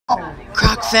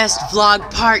Crocfest vlog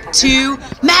part 2,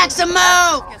 Maximo!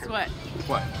 Guess what?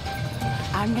 What?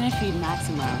 I'm gonna feed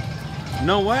Maximo.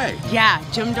 No way. Yeah,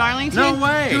 Jim Darlington. No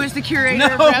way. Who is the curator no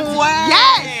of Crocfest. way.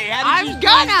 Yes! How did you I'm do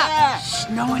gonna! that? Shh,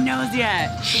 no one knows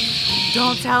yet. Shh,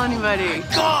 don't tell anybody.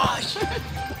 Gosh!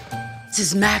 This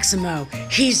is Maximo.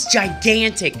 He's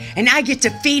gigantic, and I get to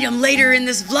feed him later in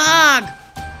this vlog.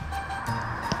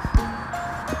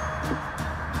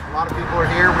 A lot of people are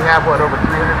here. We have, what, over 300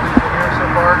 people here so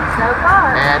far?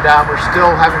 And we're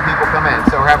still having people come in,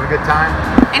 so we're having a good time.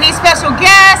 Any special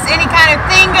guests? Any kind of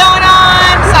thing going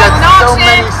on? We've got Silent so auction?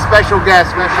 many special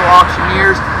guests, special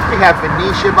auctioneers. We have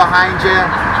Venetia behind you.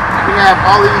 We have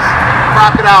all these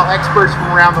crocodile experts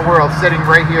from around the world sitting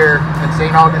right here at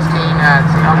St. Augustine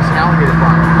Alligator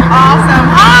Farm. Awesome.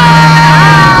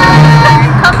 Hi!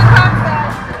 Come to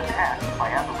Crocfest.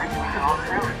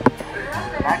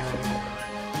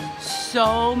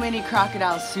 So many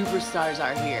crocodile superstars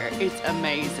are here. It's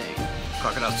amazing.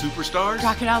 Crocodile superstars?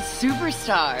 Crocodile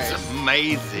superstars. It's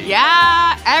amazing.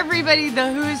 Yeah, everybody,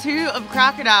 the who's who of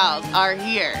crocodiles are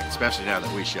here. Especially now that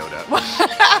we showed up.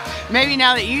 Maybe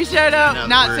now that you showed up,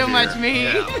 not so here. much me.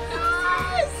 Yeah.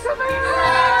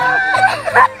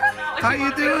 How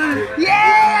you doing?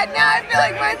 Yeah, now I feel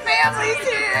like my family's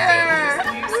here.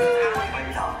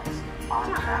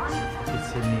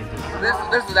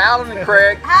 This is Alan and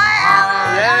Craig. Hi,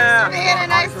 Alan. Yeah. I'm Savannah.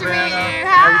 Nice to meet you.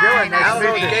 How you doing? Nice Alan to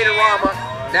owns meet you. Gatorama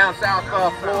down South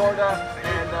Florida,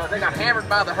 and they got hammered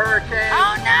by the hurricane.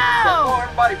 Oh no! So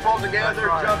everybody pulled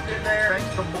together, jumped in there. Thanks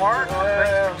to Mark,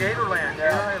 thanks to Gatorland.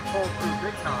 Gatorland pulled through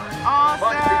big time. Awesome. A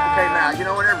bunch of people came out. You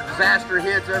know, whenever disaster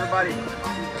hits, everybody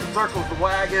circles the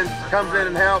wagons, comes in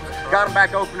and helps. Got them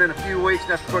back open in a few weeks.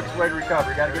 That's the quickest way to recover.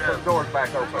 You got to get those doors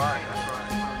back open.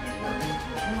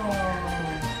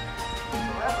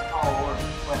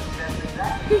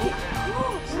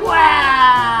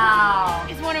 Wow!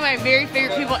 He's one of my very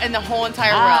favorite people in the whole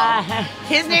entire world.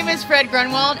 His name is Fred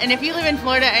Grunwald, and if you live in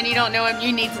Florida and you don't know him,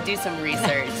 you need to do some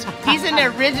research. He's an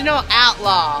original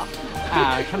outlaw.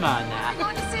 Oh, come on now.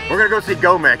 We're going to go see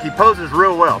Gomek. He poses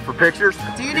real well for pictures.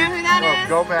 Do you know who that is?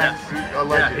 Gomek's a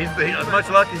legend. Yeah, he's As much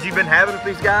luck as you've been having with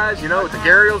these guys, you know, with the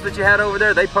Gharials that you had over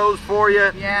there, they posed for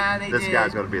you. Yeah, they This did.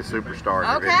 guy's going to be a superstar.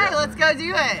 Okay, let's go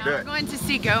do it. Do it. We're going to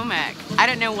see Gomek. I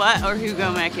don't know what or who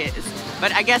Gomek is,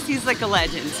 but I guess he's like a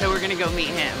legend, so we're gonna go meet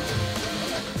him.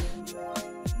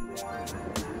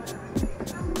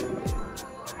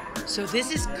 So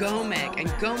this is Gomek, and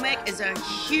Gomek is a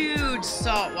huge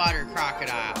saltwater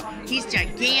crocodile. He's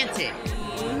gigantic.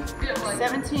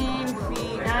 17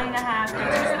 feet, 9.5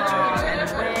 inches long,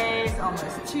 and weighs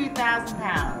almost 2,000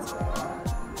 pounds.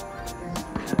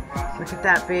 Look at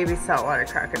that baby saltwater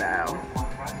crocodile.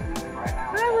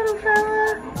 Hi, little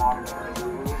fella.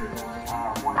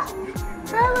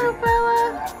 Hi, little fella.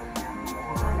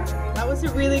 That was a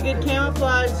really good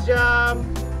camouflage job.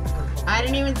 I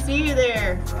didn't even see you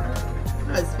there.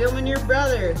 I was filming your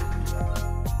brother.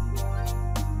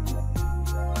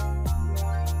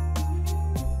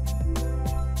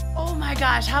 Oh my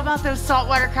gosh, how about those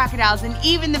saltwater crocodiles and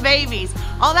even the babies?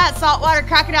 All that saltwater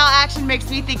crocodile action makes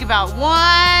me think about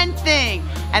one thing,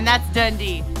 and that's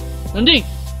Dundee. Dundee.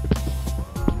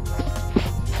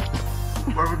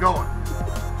 Where are we going?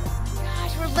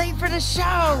 Gosh, we're late for the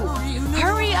show.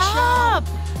 Hurry up.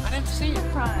 I didn't see you.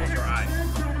 That's right.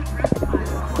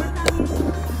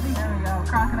 There we go.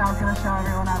 Crocodile's gonna show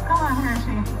everyone up. Come on,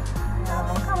 Hershey.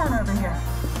 Come on over here.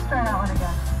 Let's try that one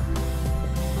again.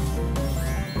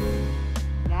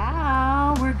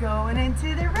 Now we're going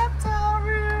into the reptile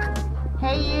room.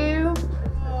 Hey, you.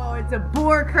 Oh, it's a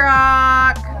boar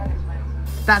croc.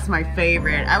 That's my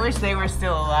favorite. I wish they were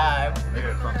still alive.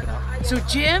 So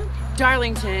Jim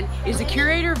Darlington is the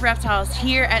curator of reptiles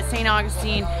here at St.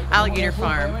 Augustine Alligator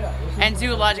Farm and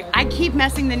Zoological. I keep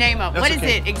messing the name up. That's What is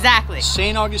okay. it exactly?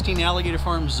 St. Augustine Alligator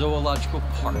Farm Zoological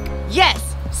Park.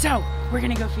 Yes. So we're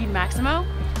gonna go feed Maximo.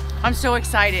 I'm so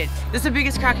excited. This is the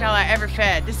biggest crocodile I ever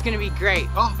fed. This is gonna be great.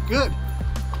 Oh, good.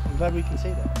 I'm glad we can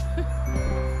say that.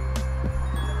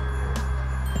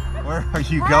 Where are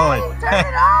you going? Turn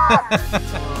it off.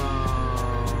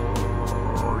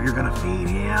 Oh, you're going to feed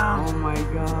him? Oh my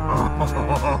god.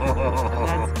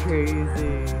 That's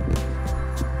crazy.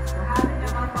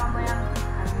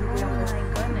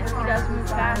 He does move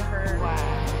fast for.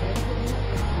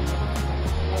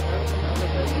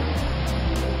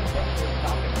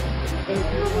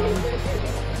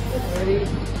 Ready?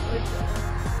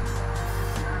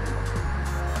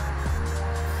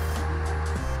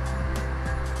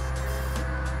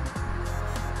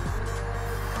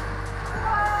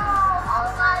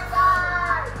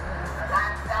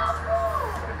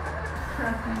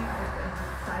 Trust me, it's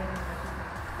exciting.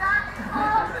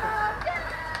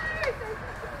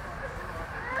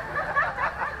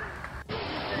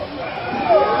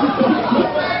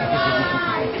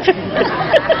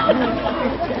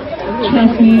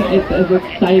 me, it's as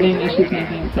exciting as she's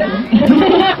making it sound.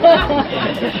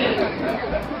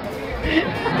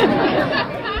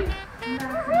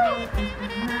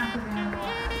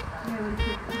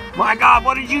 My God,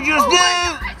 what did you just do?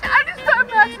 I just thought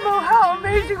Maximo, how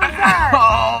amazing was that?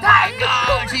 Oh my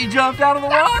gosh, he jumped out of the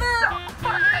water.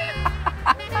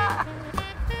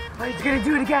 Oh, he's gonna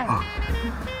do it again.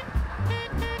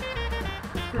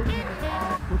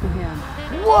 Look at him.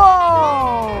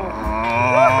 Whoa!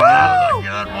 Oh, that's a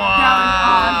good one. That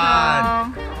was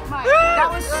awesome. That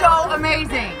was so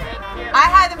amazing. I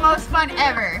had the most fun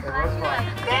ever.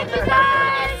 Thank you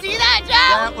guys. See that,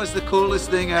 Joe? That was the coolest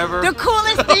thing ever. The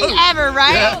coolest thing ever,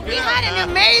 right? Yeah. We had an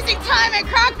amazing time at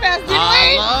Crocfest, didn't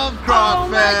I we? love Oh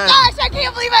my Crocfest. gosh, I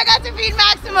can't believe I got to feed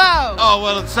Maximo. Oh,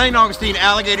 well, at St. Augustine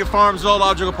Alligator Farm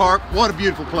Zoological Park, what a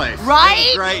beautiful place. Right?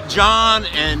 It was great. John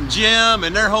and Jim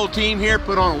and their whole team here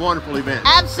put on a wonderful event.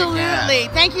 Absolutely.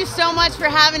 Thank you so much for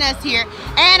having us here.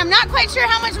 And I'm not quite sure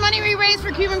how much money we raised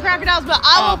for Cuban Crocodiles, but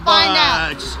I will find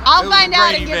out. I'll find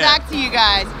out and get back to you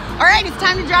guys. All right, it's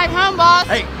time to drive home, boss.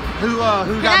 Hey, who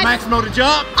got Maximo to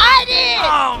jump? I did.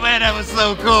 Oh, man, that was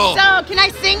so cool. So, can I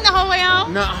sing the whole way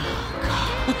home? No.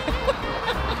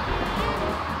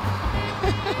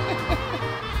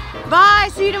 Bye.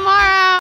 See you tomorrow.